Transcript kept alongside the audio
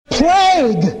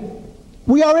plague!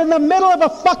 We are in the middle of a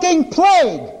fucking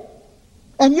plague!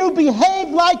 And you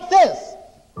behave like this!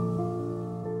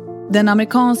 Den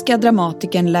amerikanska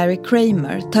dramatikern Larry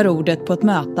Kramer tar ordet på ett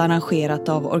möte arrangerat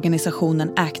av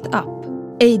organisationen ACT UP,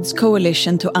 AIDS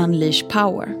Coalition to Unleash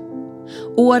Power.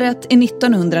 Året är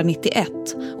 1991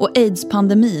 och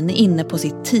AIDS-pandemin är inne på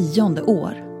sitt 10:e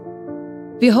år.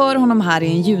 Vi hör honom här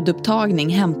i en ljudupptagning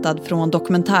hämtad från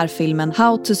dokumentärfilmen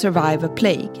How to Survive a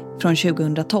Plague från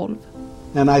 2012.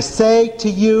 And I say to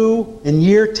you in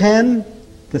year 10,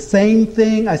 the same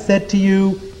thing I said to you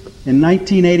in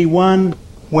 1981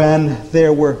 when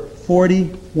there were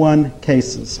 41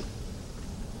 cases.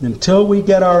 Until we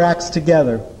get our acts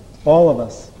together, all of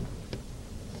us,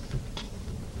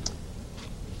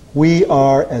 we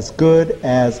are as good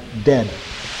as dead.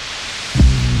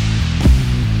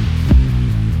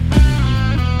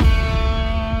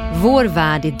 Vår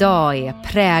värld idag är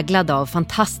präglad av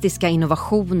fantastiska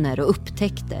innovationer och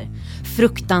upptäckter,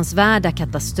 fruktansvärda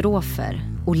katastrofer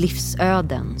och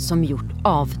livsöden som gjort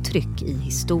avtryck i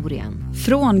historien.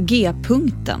 Från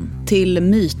G-punkten till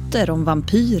myter om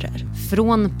vampyrer.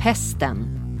 Från pesten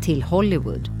till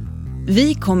Hollywood.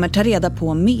 Vi kommer ta reda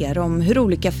på mer om hur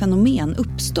olika fenomen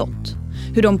uppstått,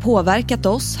 hur de påverkat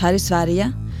oss här i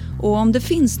Sverige och om det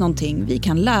finns någonting vi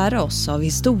kan lära oss av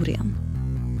historien.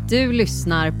 Du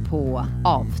lyssnar på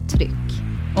Avtryck.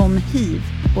 Om HIV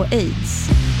och AIDS.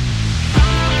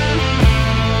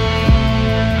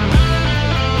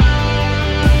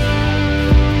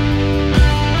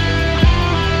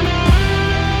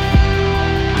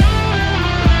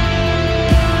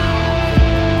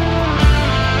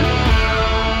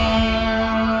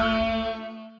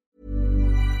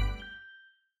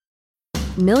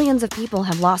 Millions of people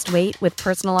have lost weight with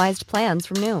personalized plans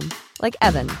from Noom. Like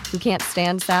Evan, who can't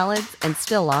stand salads and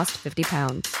still lost 50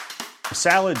 pounds.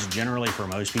 Salads generally for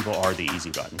most people are the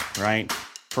easy button, right?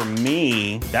 For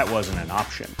me, that wasn't an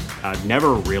option. I never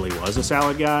really was a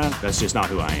salad guy. That's just not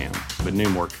who I am. But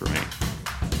Noom worked for me.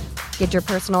 Get your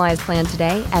personalized plan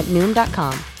today at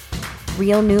Noom.com.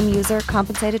 Real Noom user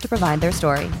compensated to provide their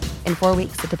story. In 4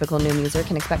 weeks, the typical Noom user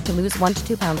can expect to lose 1 to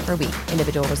 2 pounds per week.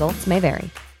 Individual results may vary.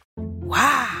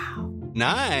 Wow.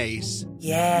 Nice.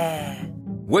 Yeah.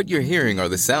 What you're hearing are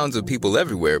the sounds of people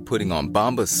everywhere putting on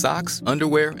Bombas socks,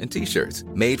 underwear, and T-shirts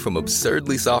made from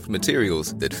absurdly soft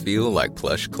materials that feel like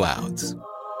plush clouds.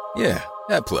 Yeah,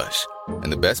 that plush.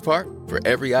 And the best part? For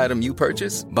every item you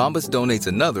purchase, Bombas donates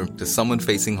another to someone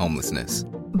facing homelessness.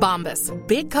 Bombas.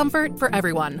 Big comfort for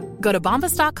everyone. Go to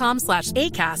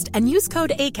bombas.com/ACAST and use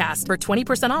code ACAST for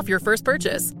 20% off your first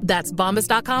purchase. That's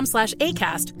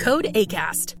bombas.com/ACAST. Code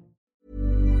ACAST.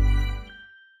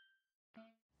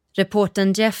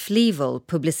 Reportern Jeff Leavell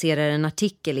publicerar en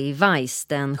artikel i Vice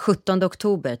den 17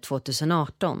 oktober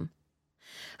 2018.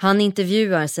 Han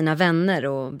intervjuar sina vänner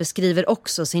och beskriver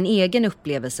också sin egen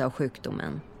upplevelse av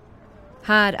sjukdomen.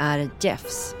 Här är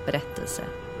Jeffs berättelse.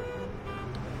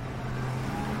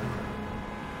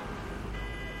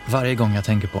 Varje gång jag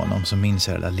tänker på honom så minns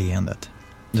jag det där leendet.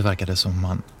 Det verkade som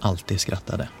han alltid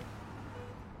skrattade.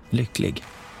 Lycklig.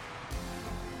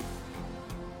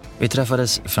 Vi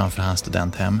träffades framför hans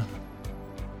studenthem.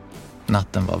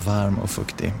 Natten var varm och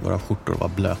fuktig. Våra skjortor var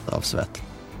blöta av svett.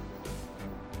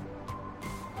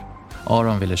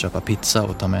 Aron ville köpa pizza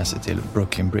och ta med sig till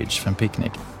Brooklyn Bridge för en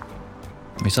picknick.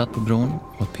 Vi satt på bron,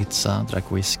 åt pizza, drack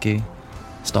whisky.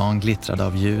 Stan glittrade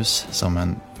av ljus som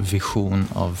en vision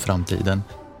av framtiden.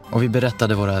 Och vi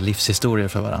berättade våra livshistorier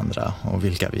för varandra och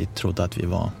vilka vi trodde att vi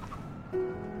var.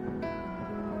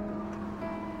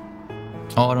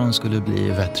 Aron skulle bli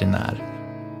veterinär.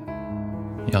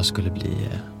 Jag skulle bli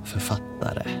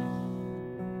författare.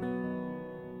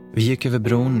 Vi gick över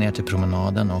bron ner till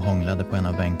promenaden och hånglade på en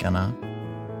av bänkarna.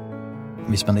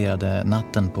 Vi spenderade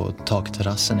natten på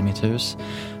takterrassen i mitt hus,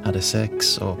 hade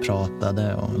sex och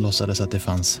pratade och låtsades att det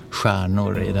fanns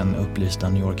stjärnor i den upplysta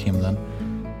New York-himlen.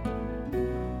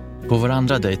 På vår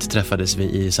andra dejt träffades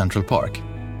vi i Central Park.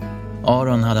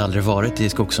 Aron hade aldrig varit i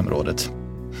skogsområdet.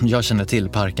 Jag kände till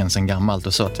parken sedan gammalt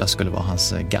och sa att jag skulle vara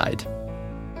hans guide.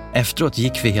 Efteråt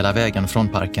gick vi hela vägen från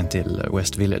parken till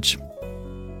West Village.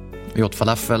 Vi åt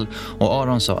falafel och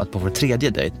Aron sa att på vår tredje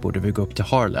dejt borde vi gå upp till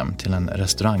Harlem till en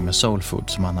restaurang med soul food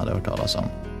som han hade hört talas om.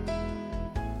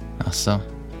 Alltså,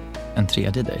 en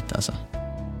tredje dejt alltså.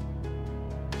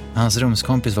 Hans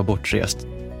rumskompis var bortrest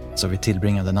så vi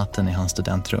tillbringade natten i hans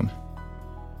studentrum.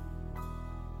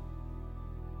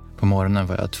 På morgonen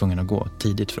var jag tvungen att gå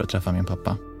tidigt för att träffa min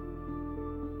pappa.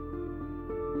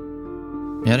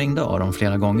 Jag ringde Aron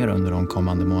flera gånger under de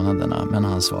kommande månaderna men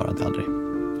han svarade aldrig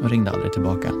och ringde aldrig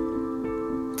tillbaka.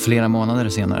 Flera månader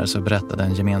senare så berättade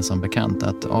en gemensam bekant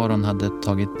att Aron hade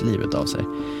tagit livet av sig.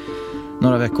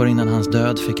 Några veckor innan hans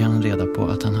död fick han reda på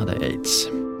att han hade AIDS.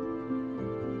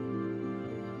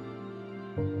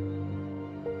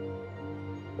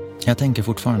 Jag tänker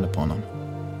fortfarande på honom.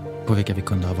 På vilka vi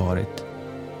kunde ha varit.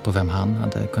 På vem han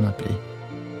hade kunnat bli.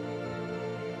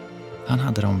 Han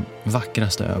hade de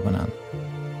vackraste ögonen.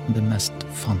 Det mest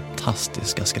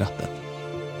fantastiska skrattet.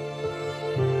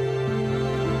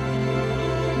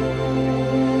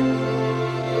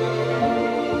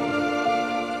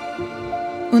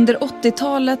 Under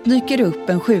 80-talet dyker det upp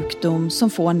en sjukdom som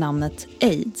får namnet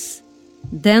AIDS.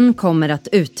 Den kommer att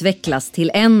utvecklas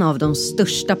till en av de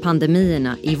största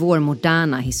pandemierna i vår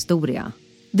moderna historia.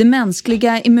 Det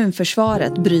mänskliga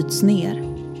immunförsvaret bryts ner.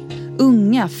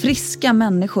 Unga, friska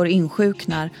människor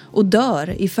insjuknar och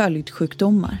dör i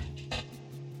följdsjukdomar.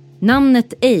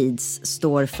 Namnet AIDS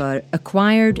står för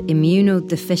Acquired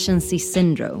Immunodeficiency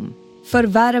Syndrome.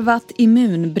 Förvärvat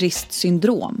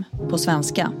immunbristsyndrom på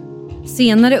svenska.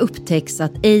 Senare upptäcks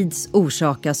att AIDS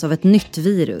orsakas av ett nytt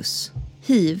virus.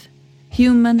 HIV,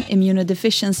 Human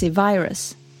Immunodeficiency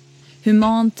Virus.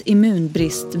 Humant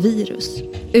immunbristvirus.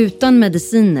 Utan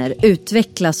mediciner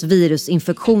utvecklas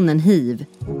virusinfektionen HIV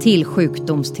till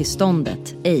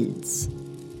sjukdomstillståndet AIDS.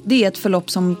 Det är ett förlopp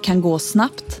som kan gå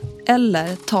snabbt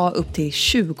eller ta upp till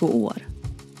 20 år.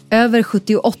 Över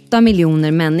 78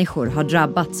 miljoner människor har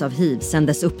drabbats av HIV sedan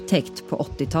dess upptäckt på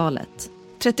 80-talet.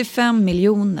 35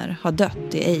 miljoner har dött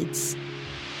i AIDS.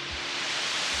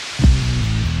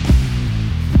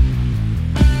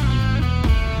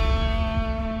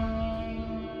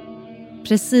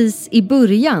 Precis i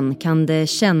början kan det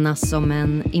kännas som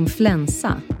en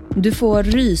influensa. Du får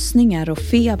rysningar och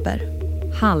feber.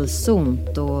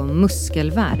 Halsont och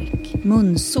muskelvärk.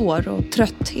 Munsår och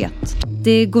trötthet.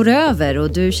 Det går över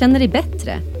och du känner dig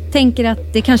bättre. Tänker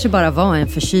att det kanske bara var en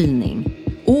förkylning.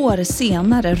 År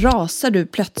senare rasar du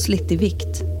plötsligt i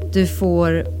vikt. Du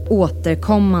får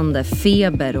återkommande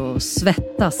feber och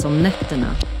svettas om nätterna.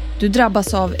 Du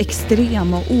drabbas av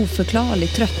extrem och oförklarlig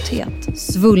trötthet.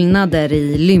 Svullnader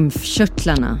i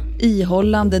lymfkörtlarna.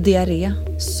 Ihållande diarré.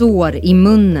 Sår i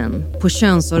munnen, på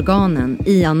könsorganen,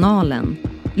 i analen.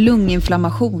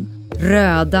 Lunginflammation.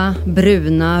 Röda,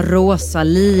 bruna, rosa,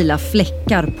 lila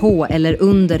fläckar på eller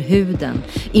under huden,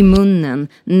 i munnen,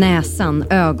 näsan,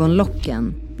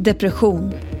 ögonlocken.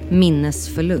 Depression.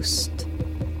 Minnesförlust.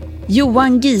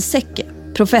 Johan Giesecke,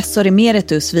 professor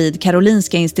emeritus vid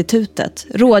Karolinska institutet,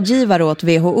 rådgivare åt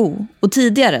WHO och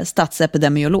tidigare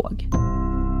statsepidemiolog.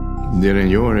 Det den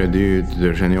gör är ju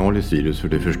ett genialiskt virus, för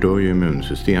det förstör ju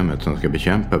immunsystemet som ska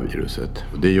bekämpa viruset.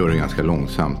 Och det gör det ganska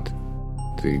långsamt.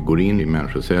 Det går in i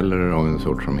människoceller av en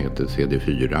sort som heter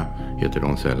CD4, heter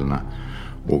de cellerna,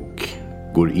 och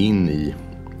går in i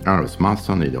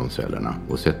arvsmassan i de cellerna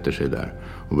och sätter sig där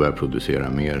och börjar producera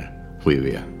mer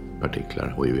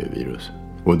HIV-partiklar, HIV-virus.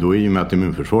 Och då i och med att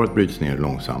immunförsvaret bryts ner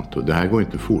långsamt, och det här går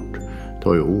inte fort, det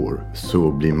tar ju år,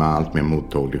 så blir man allt mer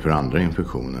mottaglig för andra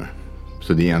infektioner.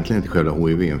 Så det är egentligen inte själva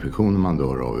HIV-infektionen man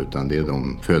dör av, utan det är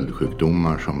de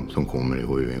följdsjukdomar som kommer i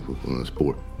HIV-infektionens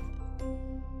spår.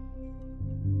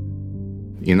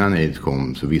 Innan AIDS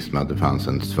kom så visste man att det fanns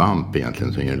en svamp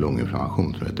egentligen som ger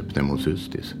lunginflammation som heter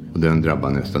pneumocystis. Och den drabbar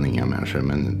nästan inga människor,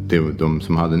 men de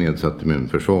som hade nedsatt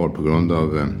immunförsvar på grund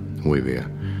av HIV,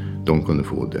 de kunde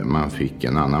få det. Man fick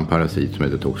en annan parasit som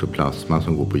heter toxoplasma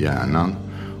som går på hjärnan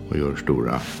och gör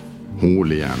stora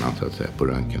hål i hjärnan så att säga på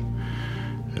röntgen.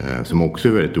 Som också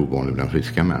är väldigt ovanlig bland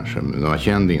friska människor. De var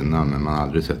känd innan, men man har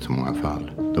aldrig sett så många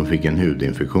fall. De fick en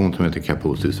hudinfektion som heter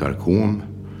Kaposi sarkom,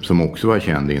 som också var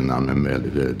känd innan men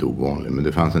väldigt, väldigt ovanlig. Men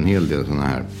det fanns en hel del sådana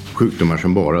här sjukdomar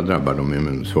som bara drabbar de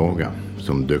immunsvaga,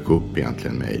 som dök upp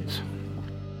egentligen med AIDS.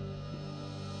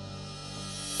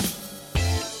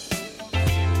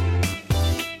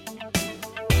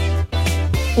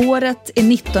 Året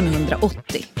är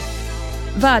 1980.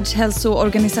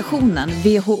 Världshälsoorganisationen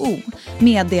WHO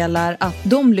meddelar att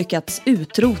de lyckats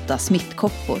utrota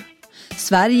smittkoppor.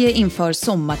 Sverige inför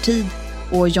sommartid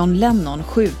och John Lennon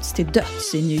skjuts till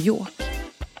döds i New York.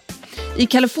 I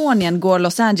Kalifornien går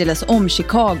Los Angeles om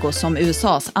Chicago som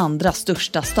USAs andra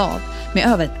största stad med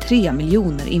över 3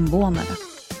 miljoner invånare.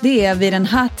 Det är vid den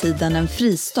här tiden en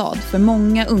fristad för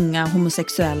många unga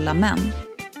homosexuella män.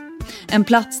 En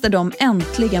plats där de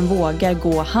äntligen vågar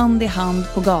gå hand i hand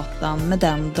på gatan med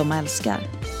den de älskar.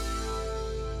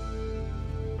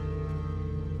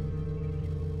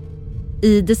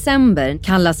 I december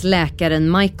kallas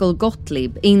läkaren Michael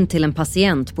Gottlieb in till en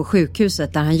patient på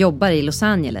sjukhuset där han jobbar i Los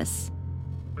Angeles.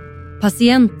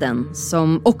 Patienten,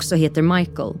 som också heter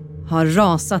Michael, har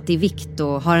rasat i vikt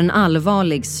och har en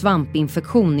allvarlig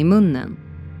svampinfektion i munnen.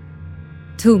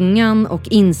 Tungan och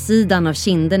insidan av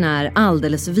kinderna är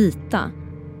alldeles vita,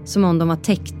 som om de var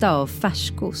täckta av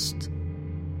färskost.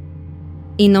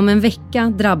 Inom en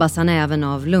vecka drabbas han även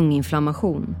av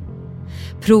lunginflammation.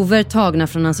 Prover tagna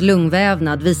från hans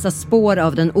lungvävnad visar spår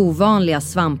av den ovanliga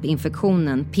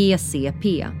svampinfektionen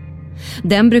PCP.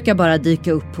 Den brukar bara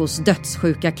dyka upp hos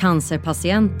dödssjuka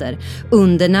cancerpatienter,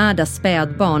 undernärda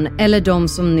spädbarn eller de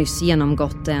som nyss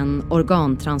genomgått en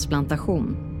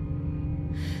organtransplantation.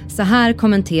 Så här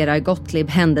kommenterar Gottlieb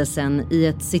händelsen i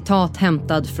ett citat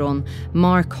hämtad från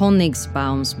Mark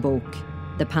Honigsbaums bok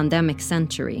The Pandemic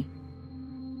Century.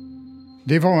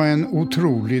 Det var en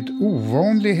otroligt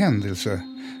ovanlig händelse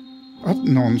att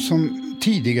någon som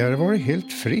tidigare varit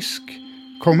helt frisk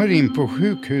kommer in på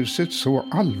sjukhuset så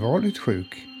allvarligt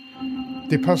sjuk.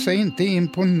 Det passar inte in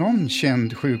på någon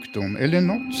känd sjukdom eller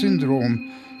något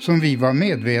syndrom som vi var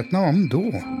medvetna om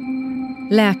då.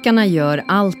 Läkarna gör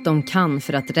allt de kan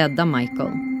för att rädda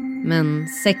Michael. Men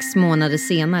 6 månader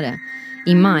senare,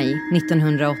 i maj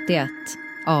 1981,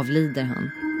 avlider han.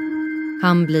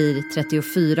 Han blir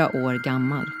 34 år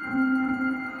gammal.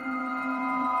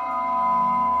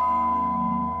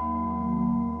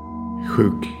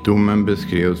 Sjukdomen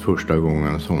beskrevs första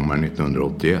gången sommaren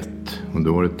 1981 och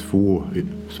då var det 2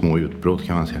 små utbrott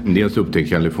kan man säga. Dels upptäckte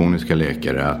kaliforniska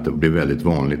läkare att det blev väldigt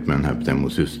vanligt med den här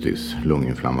pneumocystis,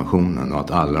 lunginflammationen, och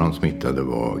att alla de smittade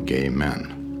var gay män.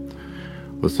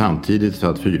 Och samtidigt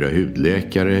satt 4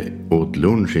 hudläkare åt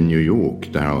lunch i New York,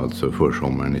 där alltså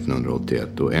försommaren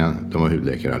 1981, och de var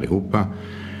hudläkare allihopa.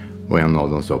 Och en av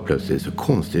dem sa plötsligt, så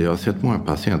konstigt, jag har sett många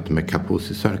patienter med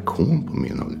Kaposi-sarkom på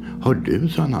min avdelning. Har du,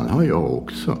 sa han? Har jag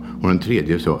också. Och den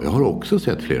tredje sa, jag har också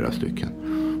sett flera stycken.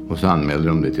 Och så anmälde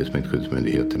de det till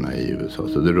smittskyddsmyndigheterna i USA.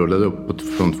 Så det rullade upp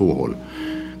från 2 håll.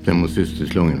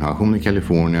 Pneumocystis lunginflammation i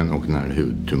Kalifornien och den här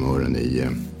hudtumören i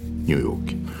New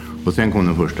York. Och sen kom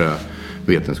den första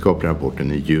vetenskapliga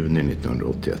rapporten i juni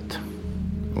 1981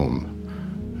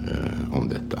 om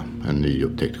detta. En ny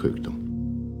upptäckt sjukdom.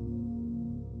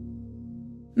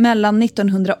 Mellan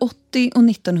 1980 och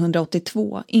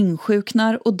 1982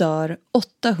 insjuknar och dör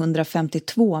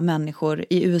 852 människor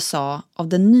i USA av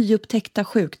den nyupptäckta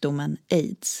sjukdomen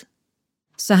AIDS.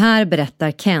 Så här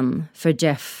berättar Ken för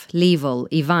Jeff Leavell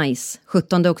i Vice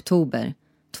 17 oktober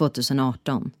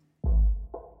 2018.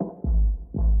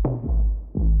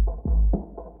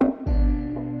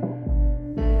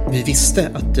 Vi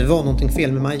visste att det var någonting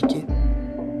fel med Mikey.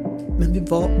 Men vi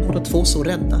var båda 2 så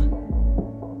rädda.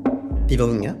 Vi var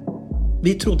unga.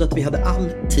 Vi trodde att vi hade all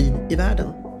tid i världen.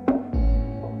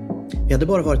 Vi hade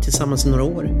bara varit tillsammans i några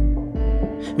år.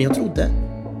 Men jag trodde,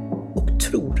 och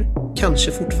tror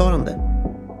kanske fortfarande,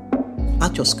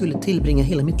 att jag skulle tillbringa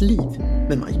hela mitt liv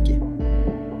med Mikey.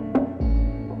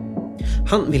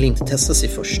 Han ville inte testa sig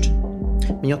först,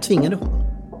 men jag tvingade honom.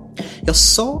 Jag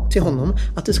sa till honom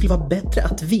att det skulle vara bättre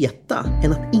att veta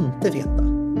än att inte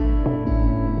veta.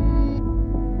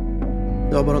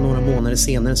 Det var bara några månader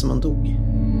senare som han dog.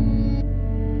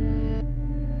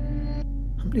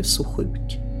 Han blev så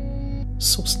sjuk.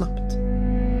 Så snabbt.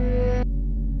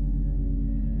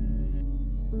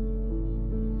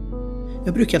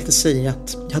 Jag brukar alltid säga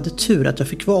att jag hade tur att jag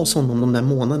fick vara hos honom de där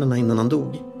månaderna innan han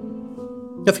dog.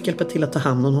 Jag fick hjälpa till att ta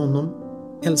hand om honom.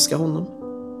 Älska honom.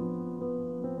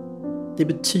 Det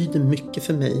betyder mycket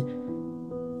för mig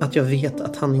att jag vet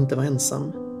att han inte var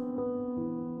ensam.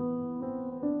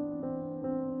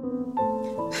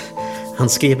 Han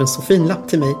skrev en så fin lapp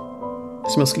till mig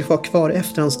som jag skulle få ha kvar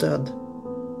efter hans död.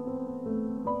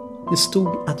 Det stod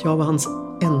att jag var hans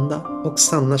enda och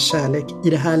sanna kärlek i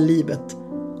det här livet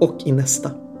och i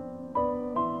nästa.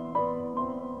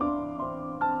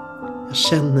 Jag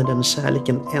känner den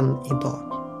kärleken än idag.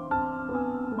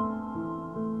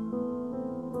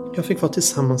 Jag fick vara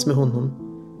tillsammans med honom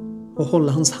och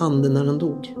hålla hans hand när han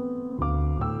dog.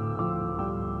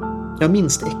 Jag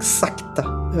minns det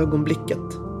exakta ögonblicket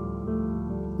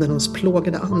när hans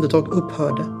plågade andetag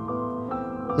upphörde,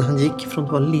 när han gick från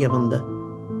att vara levande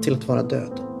till att vara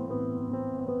död.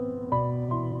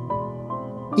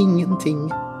 Ingenting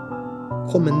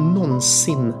kommer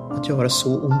någonsin att göra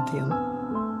så ont igen.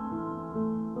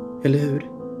 Eller hur?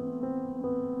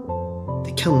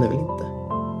 Det kan det väl inte?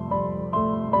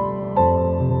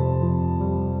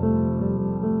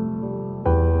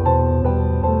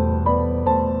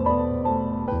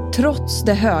 Trots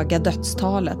det höga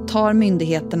dödstalet tar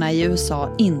myndigheterna i USA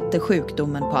inte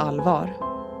sjukdomen på allvar.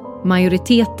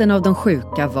 Majoriteten av de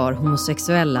sjuka var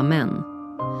homosexuella män.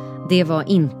 Det var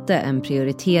inte en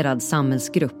prioriterad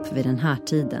samhällsgrupp vid den här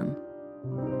tiden.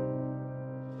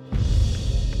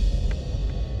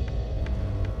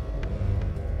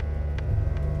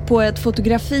 På ett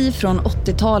fotografi från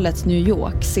 80-talets New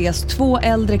York ses 2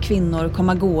 äldre kvinnor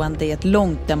komma gående i ett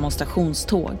långt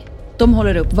demonstrationståg. De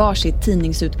håller upp varsitt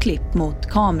tidningsutklipp mot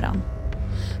kameran.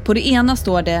 På det ena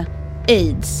står det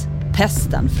AIDS,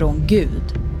 pesten från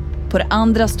Gud. På det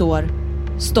andra står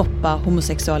stoppa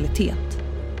homosexualitet.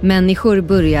 Människor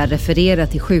börjar referera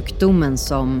till sjukdomen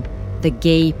som the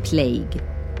gay plague,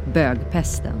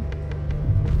 bögpesten.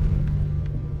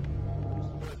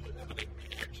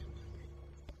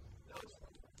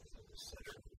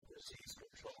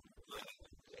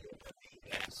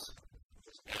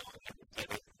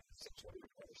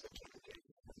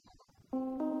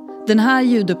 Den här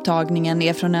ljudupptagningen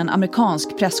är från en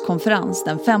amerikansk presskonferens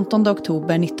den 15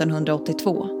 oktober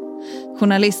 1982.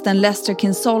 Journalisten Lester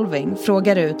Kinsolving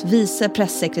frågar ut vice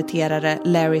pressekreterare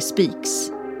Larry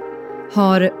Speakes.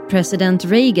 Har president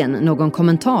Reagan någon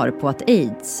kommentar på att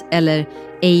AIDS, eller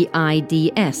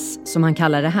AIDS som han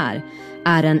kallar det här,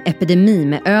 är en epidemi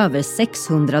med över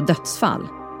 600 dödsfall?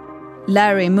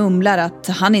 Larry mumlar att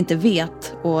han inte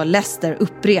vet och Lester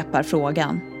upprepar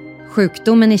frågan.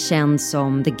 Sjukdomen är känd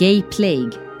som the gay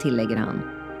plague, tillägger han.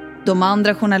 De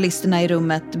andra journalisterna i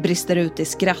rummet brister ut i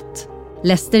skratt.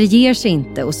 Lester ger sig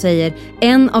inte och säger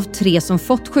 1 av 3 som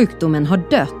fått sjukdomen har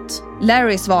dött.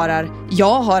 Larry svarar,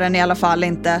 jag har den i alla fall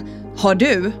inte. Har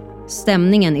du?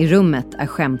 Stämningen i rummet är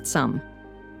skämtsam.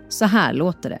 Så här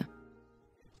låter det.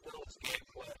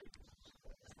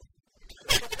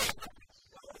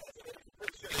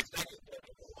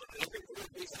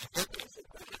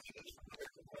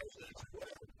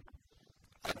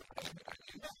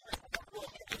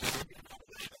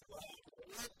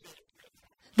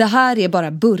 Det här är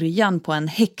bara början på en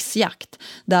häxjakt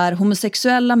där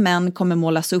homosexuella män kommer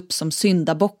målas upp som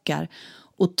syndabockar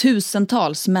och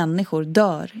tusentals människor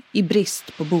dör i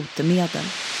brist på botemedel.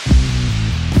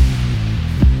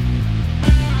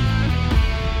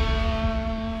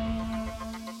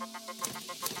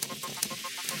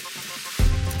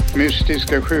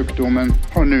 Mystiska sjukdomen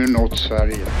har nu nått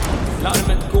Sverige.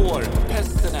 Larmet går,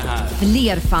 pesten är här.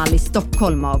 Fler fall i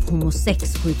Stockholm av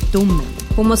homosexsjukdomen.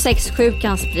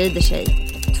 Homosexsjukan sprider sig.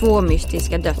 2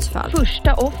 mystiska dödsfall.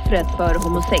 Första offret för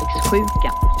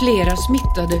homosexsjukan. Flera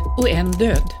smittade och 1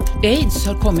 död. AIDS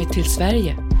har kommit till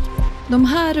Sverige. De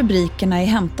här rubrikerna är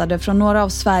hämtade från några av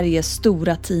Sveriges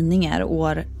stora tidningar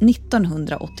år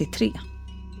 1983.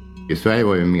 I Sverige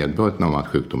var ju medvetna om att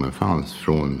sjukdomen fanns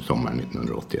från sommaren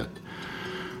 1981.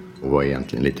 Och var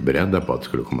egentligen lite beredda på att det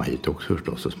skulle komma hit också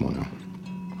förstås så småningom.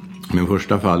 Men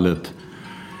första fallet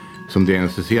som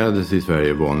diagnostiserades i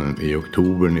Sverige var i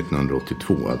oktober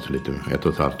 1982, alltså lite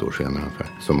 1,5 år senare ungefär.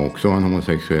 Som också var en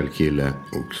homosexuell kille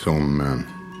och som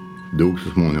dog så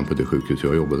småningom på det sjukhus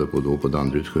jag jobbade på då, på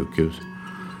Danderyds sjukhus.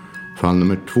 Fall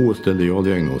nummer 2 ställde jag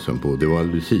diagnosen på. Det var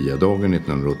Lucia-dagen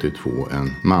 1982.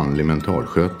 En manlig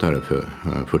mentalskötare för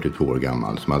 42 år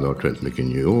gammal som hade varit väldigt mycket i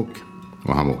New York.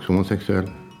 Och han var också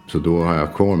homosexuell. Så då har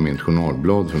jag kvar min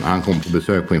journalblad. Han kom på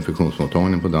besök på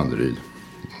infektionsmottagningen på Danderyd.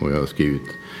 Och jag har skrivit,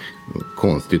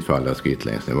 konstigt fall jag har skrivit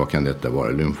längst ner. Vad kan detta vara?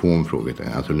 Lymfom?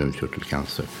 Frågetecken. Alltså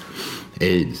lymfkörtelcancer.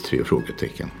 AIDS? 3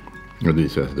 frågetecken. Och det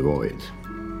visade sig att det var AIDS.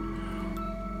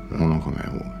 Honom kommer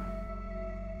jag ihåg.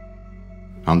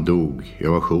 Han dog,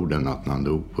 jag var jour den natten han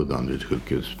dog på Danderyds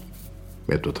sjukhus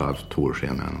 1,5-2 år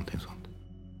senare någonting sånt.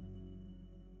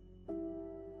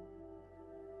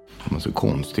 Det var så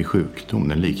konstig sjukdom,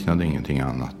 den liknade ingenting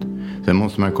annat. Sen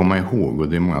måste man komma ihåg, och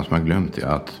det är många som har glömt det,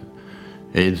 att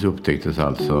AIDS upptäcktes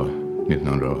alltså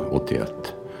 1981.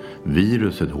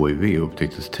 Viruset HIV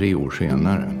upptäcktes 3 år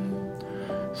senare.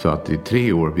 Så att i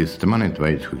 3 år visste man inte var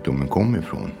AIDS-sjukdomen kom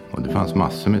ifrån. Och det fanns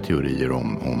massor med teorier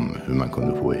om hur man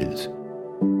kunde få AIDS.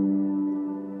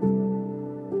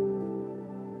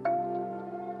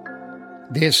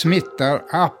 Det smittar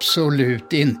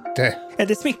absolut inte.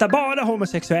 Det smittar bara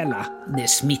homosexuella. Det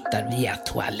smittar via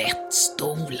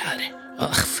toalettstolar.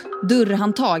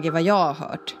 Dörrhandtag är vad jag har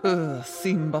hört.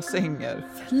 Simbassänger.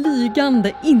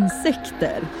 Flygande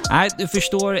insekter. Nej, du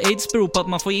förstår, AIDS beror på att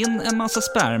man får in en massa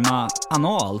sperma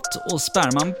analt. Och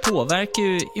sperman påverkar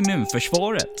ju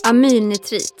immunförsvaret.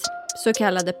 Amylnitrit, så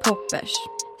kallade poppers,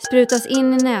 sprutas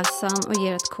in i näsan och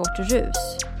ger ett kort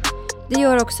rus. Det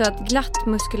gör också att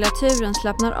glattmuskulaturen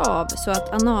slappnar av så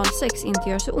att analsex inte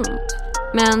gör så ont.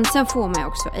 Men sen får man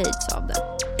också AIDS av det.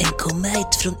 En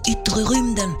komet från yttre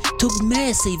rymden tog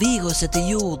med sig viruset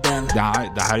till jorden.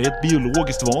 Det här är ett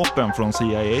biologiskt vapen från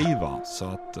CIA, va? Så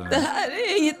att, Det här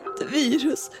är inte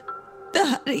virus. Det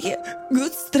här är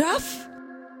Guds straff.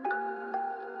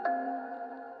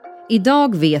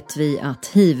 Idag vet vi att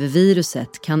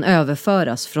HIV-viruset kan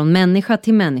överföras från människa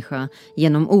till människa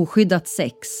genom oskyddat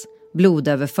sex,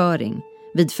 blodöverföring,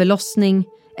 vid förlossning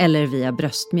eller via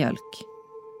bröstmjölk.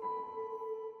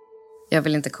 Jag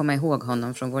vill inte komma ihåg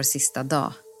honom från vår sista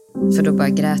dag. För då bara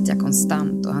grät jag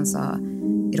konstant och han sa,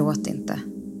 gråt inte.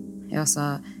 Jag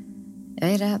sa,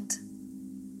 jag är rädd.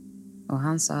 Och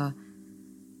han sa,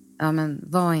 ja men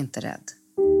var inte rädd.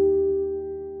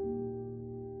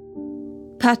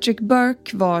 Patrick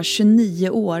Burke var 29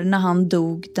 år när han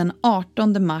dog den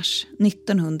 18 mars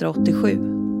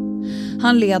 1987.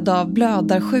 Han led av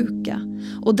blödarsjuka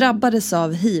och drabbades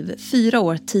av HIV 4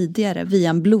 år tidigare via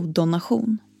en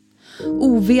bloddonation.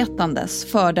 Ovetandes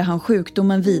förde han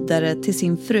sjukdomen vidare till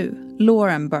sin fru,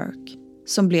 Lauren Burke,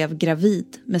 som blev gravid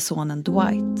med sonen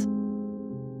Dwight.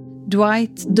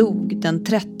 Dwight dog den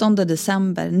 13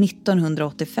 december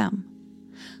 1985.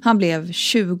 Han blev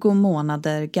 20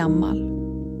 månader gammal.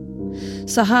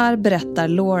 Så här berättar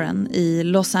Lauren i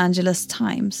Los Angeles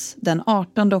Times den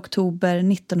 18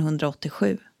 oktober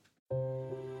 1987.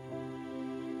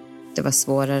 Det var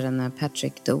svårare när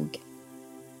Patrick dog.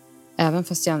 Även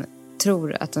fast jag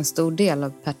tror att en stor del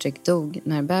av Patrick dog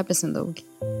när bebisen dog.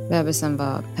 Bebisen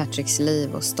var Patricks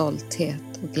liv och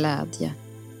stolthet och glädje.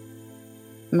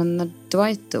 Men när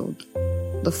Dwight dog,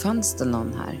 då fanns det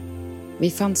någon här.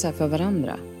 Vi fanns här för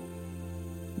varandra.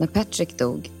 När Patrick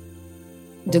dog,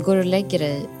 du går och lägger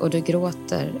dig och du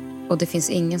gråter och det finns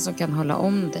ingen som kan hålla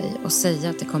om dig och säga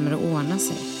att det kommer att ordna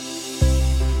sig.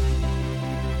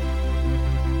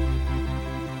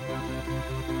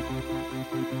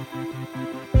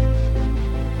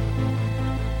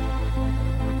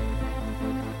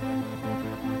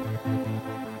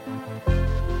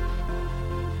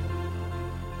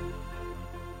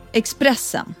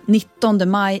 Expressen, 19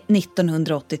 maj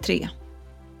 1983.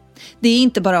 Det är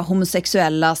inte bara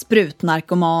homosexuella,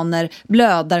 sprutnarkomaner,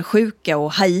 blödarsjuka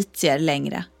och haitier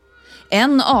längre.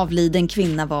 En avliden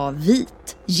kvinna var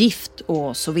vit, gift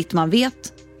och så vitt man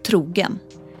vet, trogen.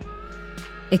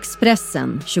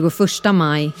 Expressen, 21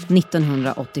 maj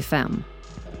 1985.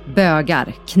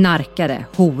 Bögar, knarkare,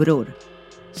 horor.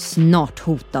 Snart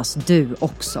hotas du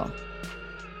också.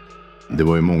 Det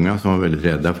var ju många som var väldigt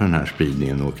rädda för den här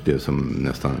spridningen och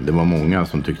det var många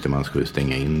som tyckte man skulle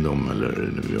stänga in dem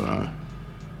eller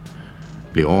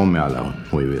bli av med alla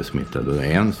HIV-smittade. Och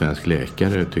en svensk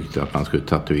läkare tyckte att man skulle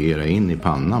tatuera in i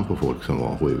pannan på folk som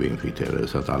var HIV-infekterade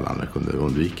så att alla andra kunde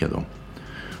undvika dem.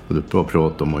 Och det var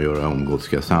prat om att göra om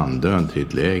Gotska Sandön till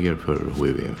ett läger för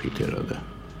HIV-infekterade.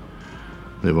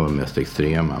 Det var mest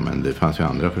extrema, men det fanns ju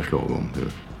andra förslag om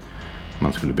hur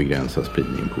man skulle begränsa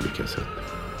spridningen på olika sätt.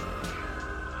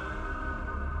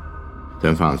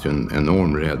 Sen fanns ju en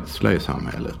enorm rädsla i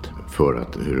samhället för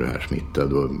hur det här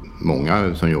smittade. Och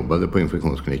många som jobbade på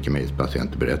infektionskliniker med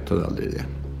AIDS-patienter berättade aldrig det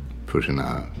för sina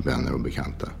vänner och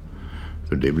bekanta.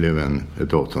 För det blev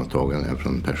ett avståndstagande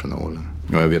från personalen.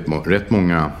 Jag vet rätt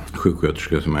många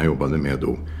sjuksköterskor som jag jobbade med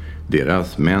då.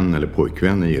 Deras män eller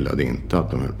pojkvänner gillade inte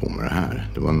att de höll på med det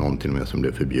här. Det var någon till och med som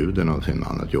blev förbjuden av sin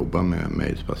man att jobba med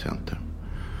AIDS-patienter.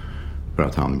 För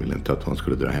att han ville inte att de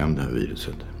skulle dra hem det här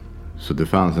viruset. Så det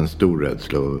fanns en stor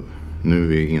rädsla och nu är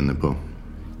vi inne på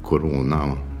corona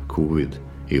och covid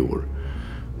i år.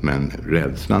 Men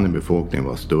rädslan i befolkningen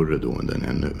var större då än den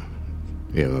är nu.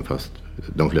 Även fast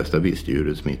de flesta visste ju hur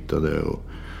det smittade.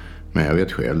 Men jag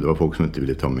vet själv, det var folk som inte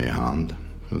ville ta med hand.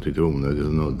 De tyckte det var onödigt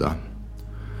att nudda.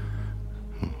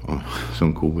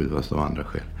 Som covid fast av andra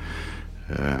skäl.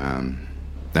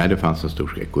 Nej, det fanns en stor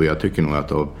skräck. Och jag tycker nog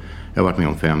att jag har varit med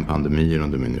om 5 pandemier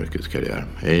under min yrkeskarriär.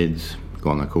 AIDS,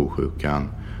 galna ko-sjukan,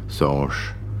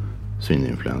 SARS,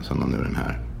 svininfluensan och nu den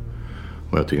här.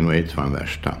 Och jag tycker nog AIDS var den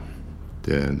värsta.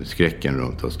 Skräcken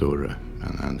runt var större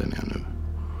än den är nu.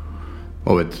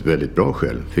 Av ett väldigt bra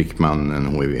skäl. Fick man en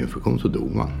HIV-infektion så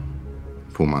dog man.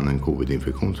 Får man en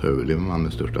covid-infektion så överlever man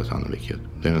med största sannolikhet.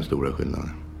 Det är den stora skillnaden.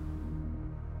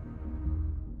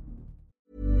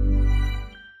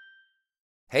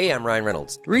 Hey, I'm Ryan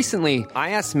Reynolds. Recently,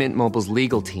 I asked Mint Mobile's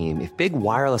legal team if big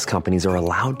wireless companies are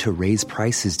allowed to raise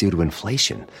prices due to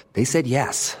inflation. They said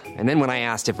yes. And then when I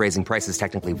asked if raising prices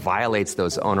technically violates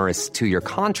those onerous 2-year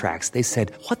contracts, they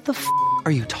said, "What the f***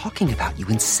 are you talking about, you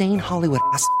insane Hollywood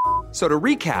ass?" So to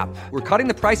recap, we're cutting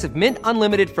the price of Mint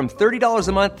Unlimited from $30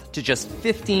 a month to just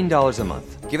 $15 a month.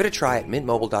 Give it a try at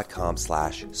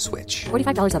mintmobile.com/switch.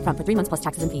 $45 up front for 3 months plus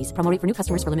taxes and fees. Promo rate for new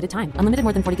customers for limited time. Unlimited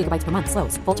more than 40 gigabytes per month.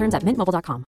 Slows full terms at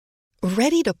mintmobile.com.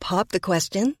 Ready to pop the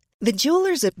question? The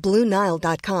jewelers at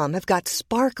BlueNile.com have got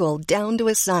sparkle down to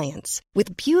a science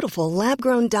with beautiful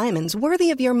lab-grown diamonds worthy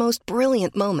of your most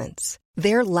brilliant moments.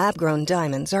 Their lab-grown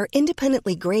diamonds are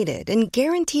independently graded and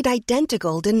guaranteed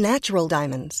identical to natural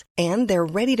diamonds. And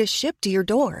they're ready to ship to your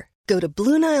door. Go to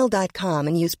BlueNile.com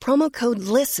and use promo code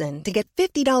LISTEN to get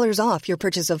 $50 off your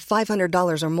purchase of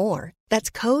 $500 or more.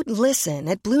 That's code LISTEN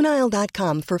at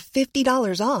BlueNile.com for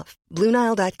 $50 off.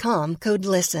 BlueNile.com, code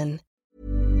LISTEN.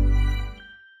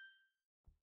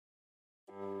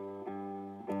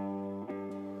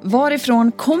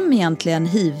 Varifrån kom egentligen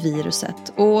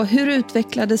HIV-viruset och hur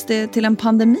utvecklades det till en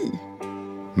pandemi?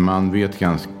 Man vet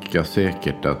ganska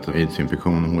säkert att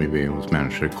AIDS-infektion och HIV hos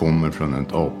människor kommer från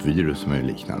ett apvirus som är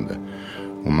liknande.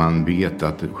 Och man vet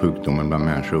att sjukdomen bland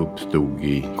människor uppstod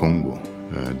i Kongo,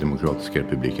 Demokratiska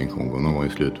republiken Kongo, någon gång i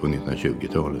slutet på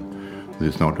 1920-talet. Det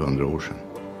är snart 100 år sedan.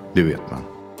 Det vet man.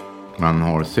 Man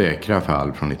har säkra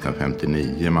fall från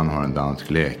 1959. Man har en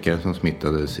dansk läkare som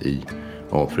smittades i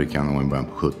Afrika någon gång i början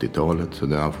på 70-talet. Så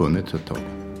det har funnits ett tag.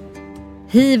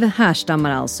 HIV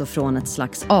härstammar alltså från ett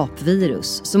slags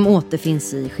apvirus som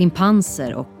återfinns i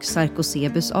schimpanser och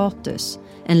Sarcosuchus atus,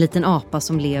 en liten apa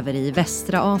som lever i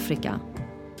västra Afrika.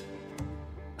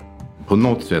 På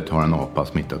något sätt har en apa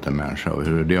smittat en människa och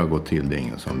hur det har gått till det är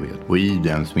ingen som vet. Och i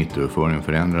den smittöverföringen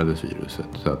förändrades viruset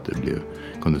så att det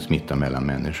kunde smitta mellan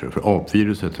människor. För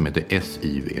apviruset som heter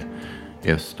SIV,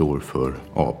 S står för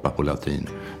apa på latin,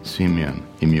 Simian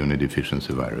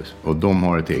Immunodeficiency Virus. Och de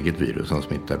har ett eget virus som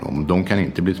smittar dem. De kan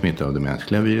inte bli smittade av det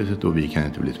mänskliga viruset och vi kan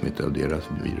inte bli smittade av deras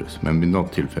virus. Men vid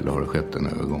något tillfälle har det skett en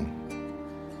övergång.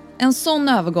 En sån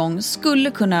övergång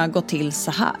skulle kunna gå till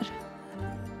så här.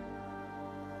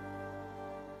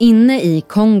 Inne i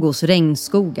Kongos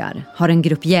regnskogar har en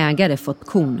grupp jägare fått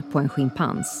korn på en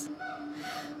schimpans.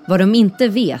 Vad de inte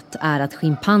vet är att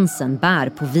schimpansen bär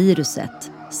på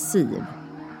viruset SIV.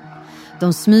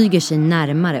 De smyger sig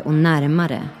närmare och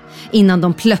närmare innan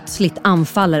de plötsligt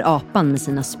anfaller apan med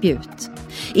sina spjut.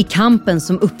 I kampen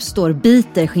som uppstår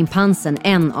biter schimpansen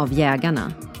en av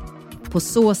jägarna. På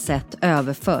så sätt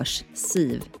överförs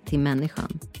SIV till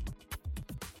människan.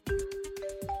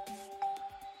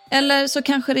 Eller så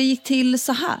kanske det gick till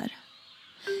så här.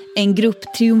 En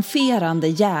grupp triumferande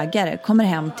jägare kommer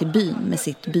hem till byn med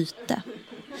sitt byte.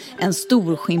 En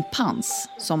stor schimpans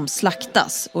som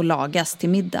slaktas och lagas till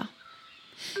middag.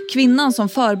 Kvinnan som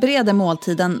förbereder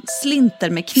måltiden slinter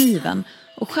med kniven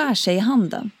och skär sig i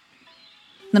handen.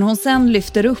 När hon sen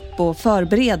lyfter upp och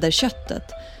förbereder köttet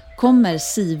kommer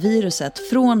SIV-viruset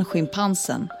från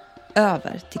schimpansen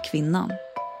över till kvinnan.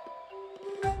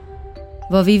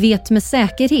 Vad vi vet med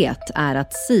säkerhet är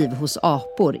att SIV hos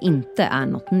apor inte är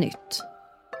något nytt.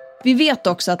 Vi vet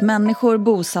också att människor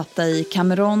bosatta i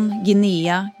Cameron,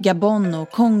 Guinea, Gabon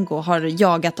och Kongo har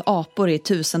jagat apor i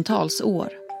tusentals år.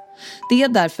 Det är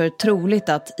därför troligt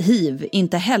att HIV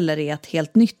inte heller är ett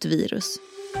helt nytt virus.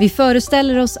 Vi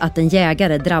föreställer oss att en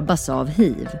jägare drabbas av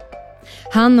HIV.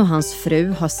 Han och hans fru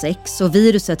har sex och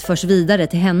viruset förs vidare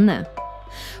till henne.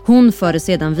 Hon för det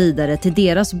sedan vidare till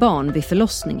deras barn vid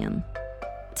förlossningen.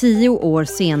 10 år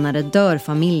senare dör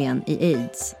familjen i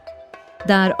AIDS.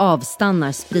 Där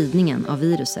avstannar spridningen av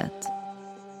viruset.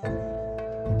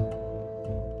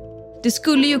 Det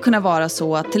skulle ju kunna vara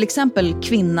så att till exempel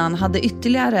kvinnan hade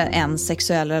ytterligare en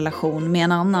sexuell relation med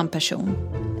en annan person.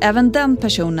 Även den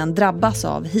personen drabbas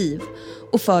av HIV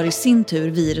och för i sin tur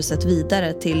viruset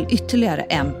vidare till ytterligare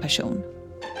en person.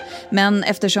 Men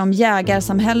eftersom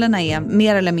jägarsamhällena är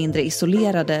mer eller mindre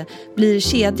isolerade blir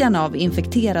kedjan av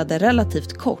infekterade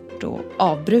relativt kort och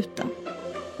avbruten.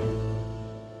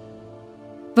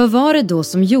 Vad var det då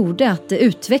som gjorde att det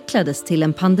utvecklades till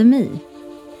en pandemi?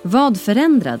 Vad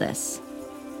förändrades?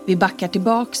 Vi backar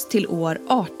tillbaks till år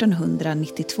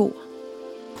 1892.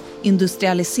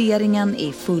 Industrialiseringen är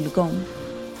i full gång.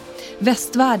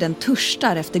 Västvärlden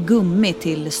törstar efter gummi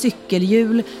till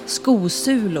cykelhjul,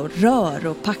 skosulor, rör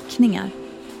och packningar.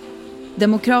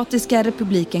 Demokratiska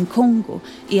republiken Kongo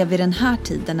är vid den här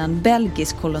tiden en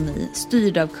belgisk koloni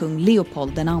styrd av kung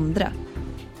Leopold II.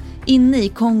 Inne i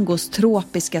Kongos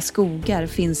tropiska skogar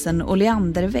finns en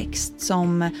oleanderväxt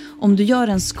som, om du gör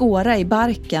en skåra i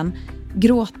barken,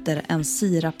 gråter en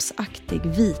sirapsaktig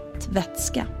vit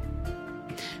vätska.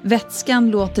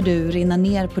 Vätskan låter du rinna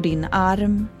ner på din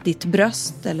arm, ditt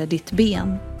bröst eller ditt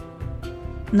ben.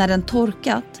 När den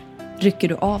torkat rycker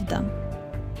du av den.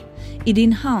 I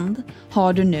din hand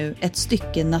har du nu ett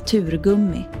stycke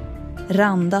naturgummi,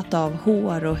 randat av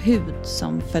hår och hud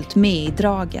som följt med i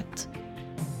draget.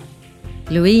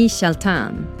 Louis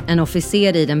Chaltin, en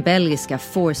officer i den belgiska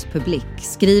Force Publique,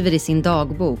 skriver i sin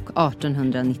dagbok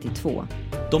 1892.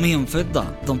 De infödda,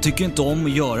 de tycker inte om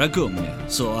att göra gummi,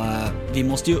 så vi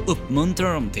måste ju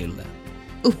uppmuntra dem till det.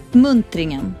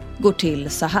 Uppmuntringen går till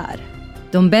så här.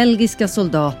 De belgiska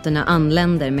soldaterna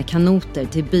anländer med kanoter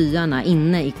till byarna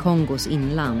inne i Kongos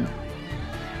inland.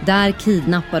 Där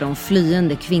kidnappar de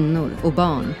flyende kvinnor och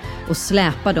barn och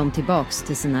släpar dem tillbaks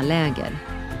till sina läger.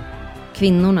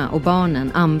 Kvinnorna och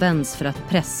barnen används för att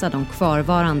pressa de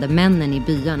kvarvarande männen i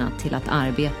byarna till att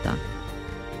arbeta.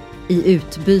 I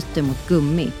utbyte mot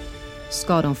gummi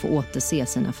ska de få återse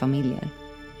sina familjer.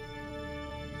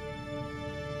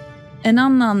 En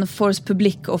annan Force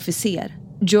Publique-officer,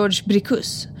 George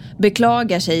Bricus,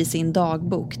 beklagar sig i sin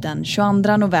dagbok den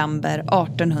 22 november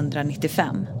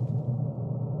 1895.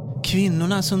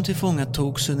 Kvinnorna som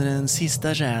tillfångatogs under den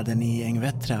sista räden i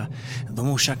Engvetra, de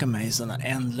orsakar mig sådana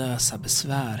ändlösa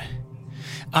besvär.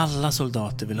 Alla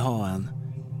soldater vill ha en.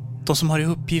 De som har i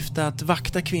uppgift att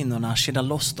vakta kvinnorna kedar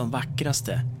loss de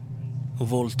vackraste och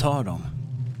våldtar dem.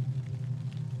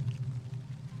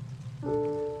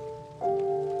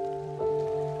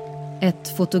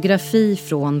 Ett fotografi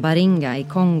från Baringa i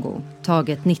Kongo,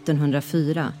 taget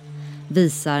 1904,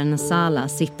 visar Nsala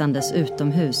sittandes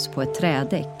utomhus på ett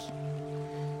trädäck.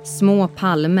 Små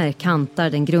palmer kantar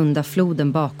den grunda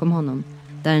floden bakom honom,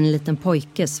 där en liten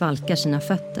pojke svalkar sina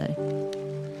fötter.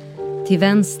 Till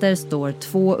vänster står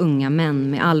 2 unga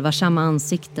män med allvarsamma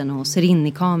ansikten och ser in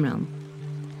i kameran.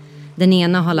 Den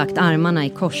ena har lagt armarna i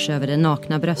kors över det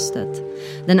nakna bröstet.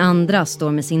 Den andra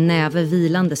står med sin näve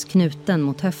vilandes knuten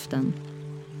mot höften.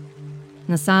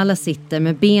 Nsala sitter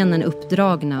med benen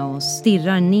uppdragna och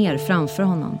stirrar ner framför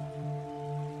honom.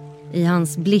 I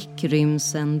hans blick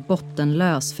ryms en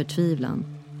bottenlös förtvivlan.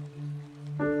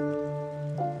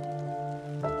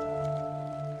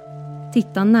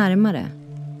 Titta närmare.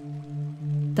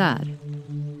 Där.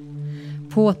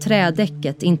 På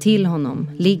trädäcket intill honom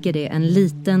ligger det en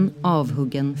liten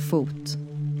avhuggen fot.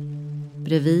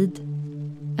 Bredvid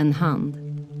en hand.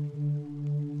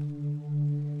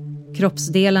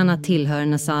 Kroppsdelarna tillhör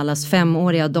Nsalas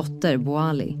 5-åriga dotter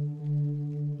Boali.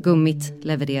 Gummit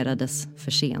levererades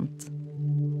för sent.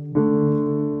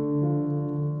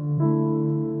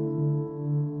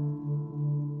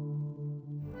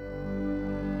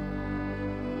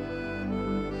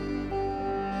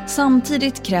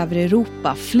 Samtidigt kräver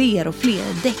Europa fler och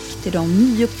fler däck till de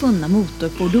nyuppfunna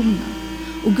motorfordonen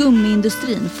och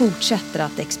gummiindustrin fortsätter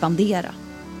att expandera.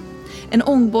 En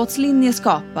ångbåtslinje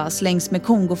skapas längs med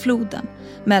Kongofloden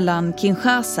mellan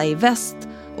Kinshasa i väst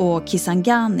och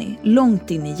Kisangani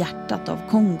långt in i hjärtat av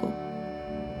Kongo.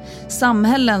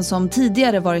 Samhällen som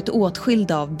tidigare varit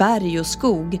åtskilda av berg och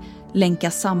skog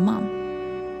länkas samman.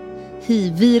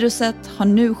 HIV-viruset har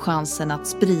nu chansen att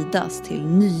spridas till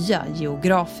nya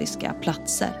geografiska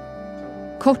platser.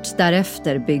 Kort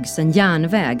därefter byggs en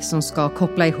järnväg som ska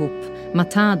koppla ihop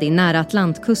Matadi nära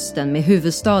Atlantkusten med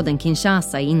huvudstaden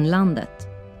Kinshasa i inlandet.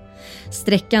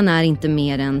 Sträckan är inte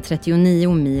mer än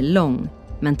 39 mil lång,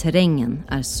 men terrängen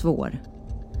är svår.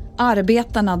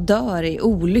 Arbetarna dör i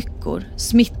olyckor,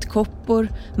 smittkoppor,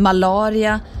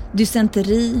 malaria,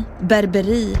 dysenteri,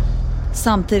 berberi,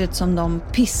 samtidigt som de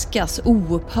piskas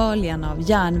oupphörligen av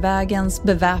järnvägens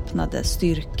beväpnade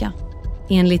styrka.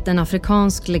 Enligt en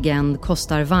afrikansk legend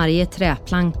kostar varje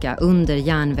träplanka under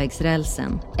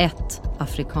järnvägsrälsen ett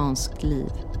afrikanskt liv.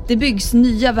 Det byggs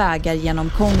nya vägar genom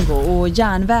Kongo och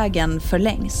järnvägen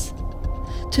förlängs.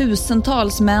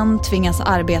 Tusentals män tvingas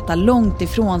arbeta långt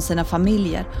ifrån sina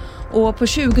familjer och på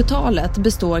 20-talet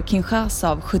består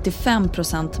Kinshasa av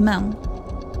 75% män.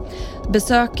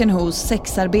 Besöken hos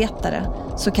sexarbetare,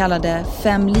 så kallade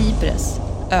femme libres,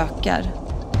 ökar.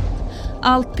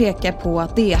 Allt pekar på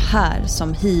att det är här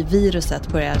som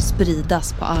HIV-viruset börjar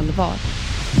spridas på allvar.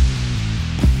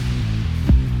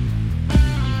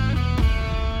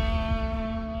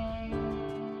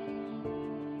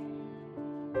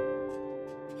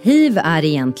 HIV är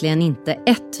egentligen inte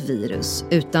ett virus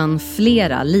utan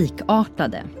flera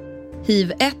likartade.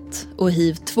 HIV-1 och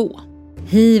HIV-2.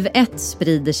 HIV-1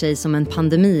 sprider sig som en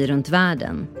pandemi runt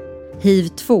världen.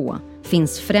 HIV-2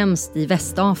 finns främst i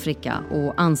Västafrika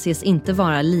och anses inte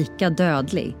vara lika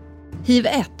dödlig.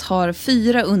 HIV-1 har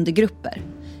 4 undergrupper: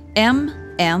 M,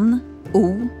 N,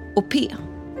 O och P.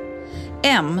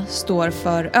 M står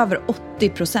för över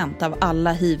 80% av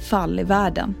alla HIV-fall i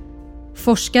världen.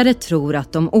 Forskare tror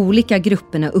att de olika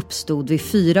grupperna uppstod vid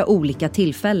 4 olika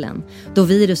tillfällen då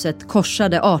viruset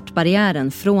korsade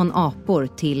artbarriären från apor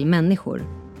till människor.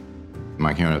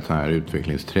 Man kan göra ett så här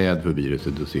utvecklingsträd för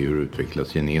viruset och se hur det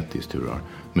utvecklas genetiskt, hur det har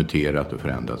muterat och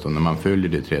förändrats. Och när man följer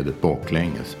det trädet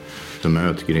baklänges så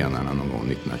möts grenarna någon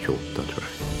gång 1928 tror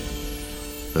jag.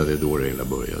 Så det är då det hela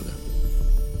började.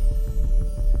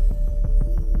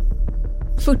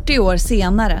 40 år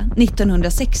senare,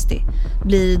 1960,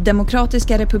 blir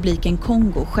Demokratiska republiken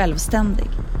Kongo självständig.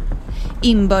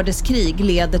 Inbördeskrig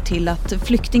leder till att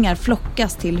flyktingar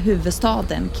flockas till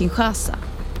huvudstaden Kinshasa.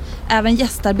 Även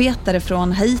gästarbetare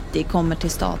från Haiti kommer till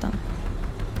staden.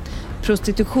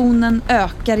 Prostitutionen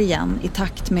ökar igen i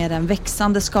takt med den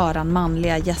växande skaran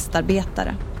manliga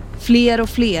gästarbetare. Fler och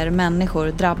fler människor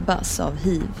drabbas av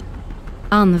hiv.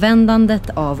 Användandet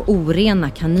av orena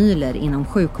kanyler inom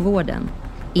sjukvården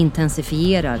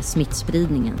intensifierar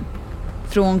smittspridningen.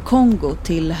 Från Kongo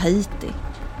till Haiti.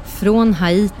 Från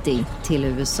Haiti till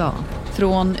USA.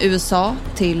 Från USA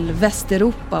till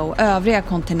Västeuropa och övriga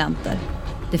kontinenter.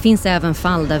 Det finns även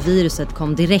fall där viruset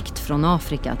kom direkt från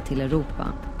Afrika till Europa.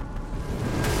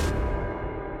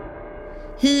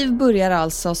 HIV börjar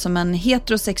alltså som en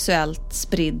heterosexuellt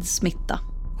spridd smitta.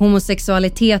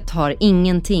 Homosexualitet har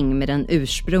ingenting med den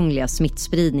ursprungliga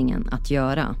smittspridningen att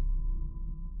göra.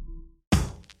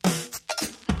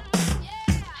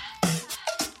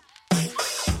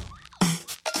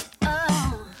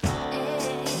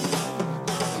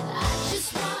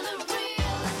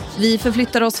 Vi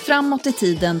förflyttar oss framåt i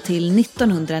tiden till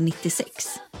 1996.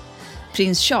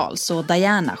 Prins Charles och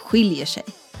Diana skiljer sig.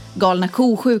 Galna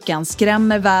kosjukan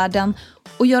skrämmer världen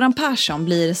och Göran Persson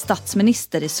blir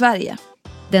statsminister i Sverige.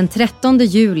 Den 13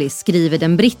 juli skriver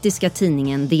den brittiska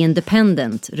tidningen The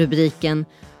Independent rubriken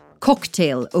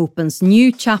 "Cocktail opens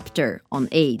new chapter on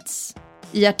AIDS".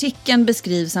 I artikeln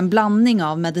beskrivs en blandning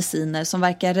av mediciner som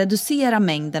verkar reducera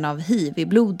mängden av hiv i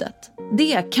blodet.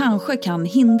 Det kanske kan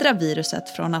hindra viruset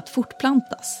från att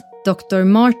fortplantas. Dr.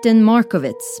 Martin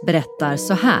Markowitz berättar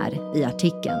så här i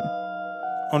artikeln.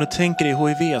 Om du tänker dig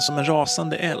HIV som en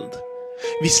rasande eld.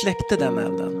 Vi släckte den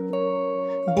elden.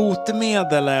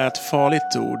 Botemedel är ett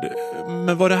farligt ord.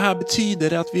 Men vad det här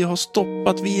betyder är att vi har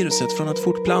stoppat viruset från att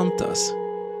fortplantas.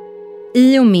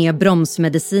 I och med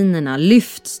bromsmedicinerna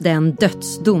lyfts den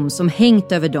dödsdom som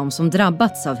hängt över dem som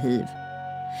drabbats av hiv.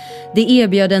 Det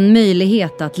erbjöd en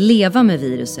möjlighet att leva med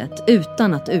viruset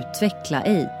utan att utveckla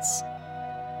AIDS.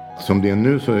 Som det är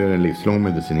nu så är det en livslång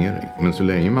medicinering. Men så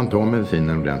länge man tar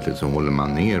medicinen ordentligt så håller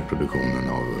man ner produktionen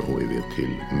av HIV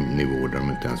till nivåer där de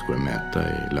inte ens går att mäta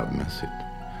i labbmässigt.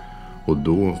 Och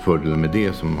då fördelen med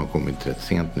det som har kommit rätt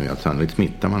sent nu är att sannolikt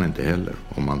smittar man inte heller.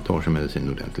 Om man tar sig medicin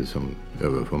ordentligt så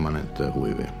överför man inte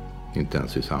HIV. Inte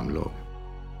ens i samlag.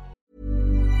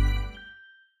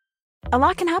 A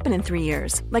lot can happen in 3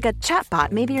 years, like a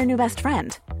chatbot may be your new best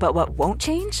friend. But what won't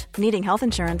change? Needing health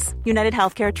insurance. United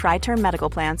Healthcare Tri-Term Medical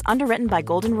Plans, underwritten by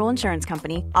Golden Rule Insurance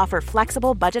Company, offer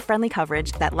flexible, budget-friendly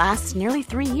coverage that lasts nearly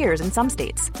 3 years in some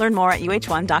states. Learn more at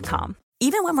uh1.com.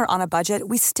 Even when we're on a budget,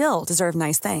 we still deserve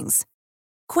nice things.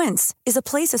 Quince is a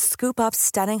place to scoop up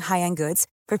stunning high-end goods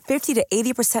for 50 to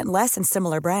 80% less than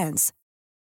similar brands.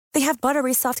 They have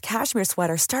buttery soft cashmere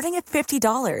sweaters starting at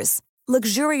 $50,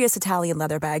 luxurious Italian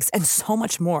leather bags, and so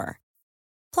much more.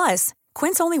 Plus,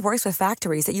 Quince only works with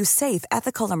factories that use safe,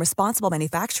 ethical, and responsible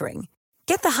manufacturing.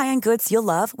 Get the high-end goods you'll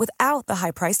love without the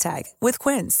high price tag with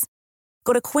Quince.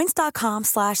 Go to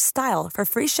quince.com/style for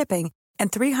free shipping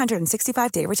and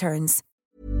 365-day returns.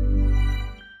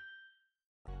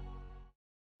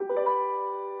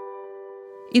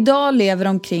 Idag lever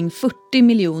omkring 40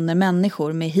 miljoner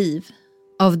människor med hiv.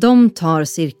 Av dem tar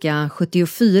cirka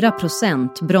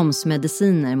 74%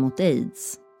 bromsmediciner mot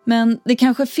AIDS. Men det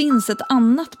kanske finns ett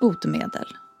annat botemedel.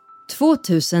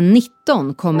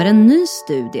 2019 kommer en ny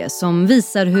studie som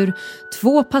visar hur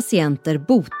 2 patienter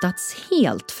botats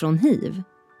helt från hiv.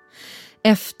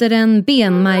 Efter en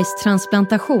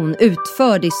benmärgstransplantation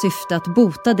utförd i syfte att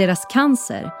bota deras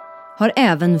cancer har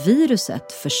även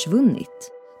viruset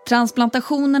försvunnit.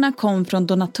 Transplantationerna kom från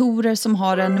donatorer som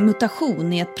har en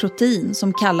mutation i ett protein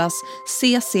som kallas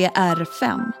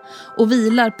CCR5 och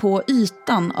vilar på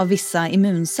ytan av vissa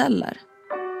immunceller.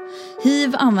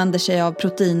 HIV använder sig av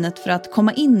proteinet för att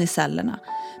komma in i cellerna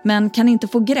men kan inte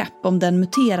få grepp om den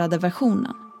muterade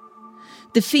versionen.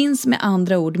 Det finns med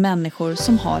andra ord människor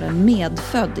som har en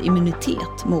medfödd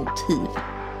immunitet mot HIV.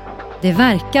 Det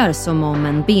verkar som om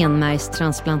en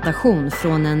benmärgstransplantation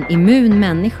från en immun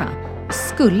människa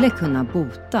skulle kunna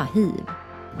bota hiv.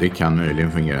 Det kan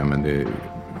möjligen fungera, men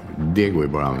det går ju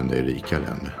bara att använda i rika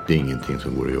länder. Det är ingenting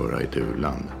som går att göra i ett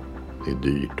u-land. Det är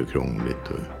dyrt och krångligt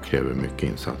och kräver mycket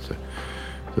insatser.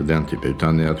 Så den typen.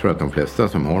 Utan jag tror att de flesta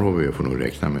som har HIV får nog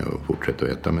räkna med att fortsätta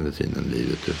att äta medicinen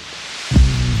livet ut.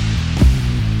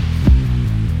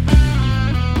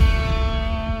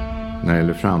 När det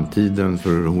gäller framtiden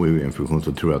för HIV-infektion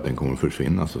så tror jag att den kommer att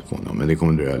försvinna så småningom. Men det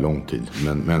kommer att dröja lång tid.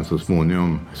 Men så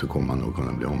småningom så kommer man nog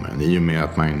kunna bli av med den. I och med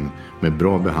att man med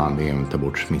bra behandling även tar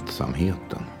bort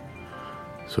smittsamheten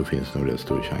så finns det nog rätt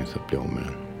stor chans att bli av med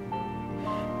den.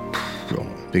 Ja,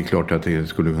 det är klart att det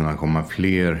skulle kunna komma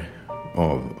fler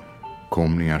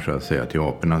avkomlingar så att säga till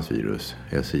apornas virus,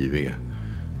 SIV.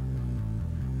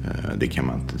 Det kan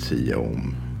man inte säga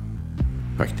om.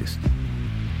 faktiskt.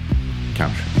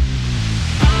 Kanske.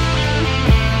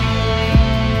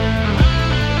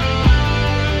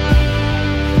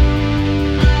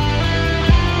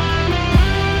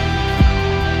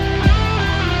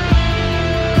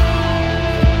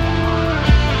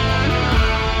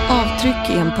 Avtryck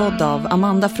är en podd av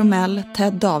Amanda Fromell,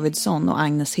 Ted Davidsson och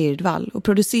Agnes Hirdvall och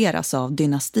produceras av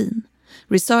Dynastin.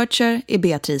 Researcher är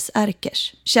Beatrice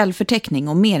Erkers. Källförteckning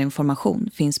och mer information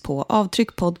finns på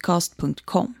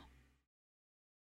avtryckpodcast.com.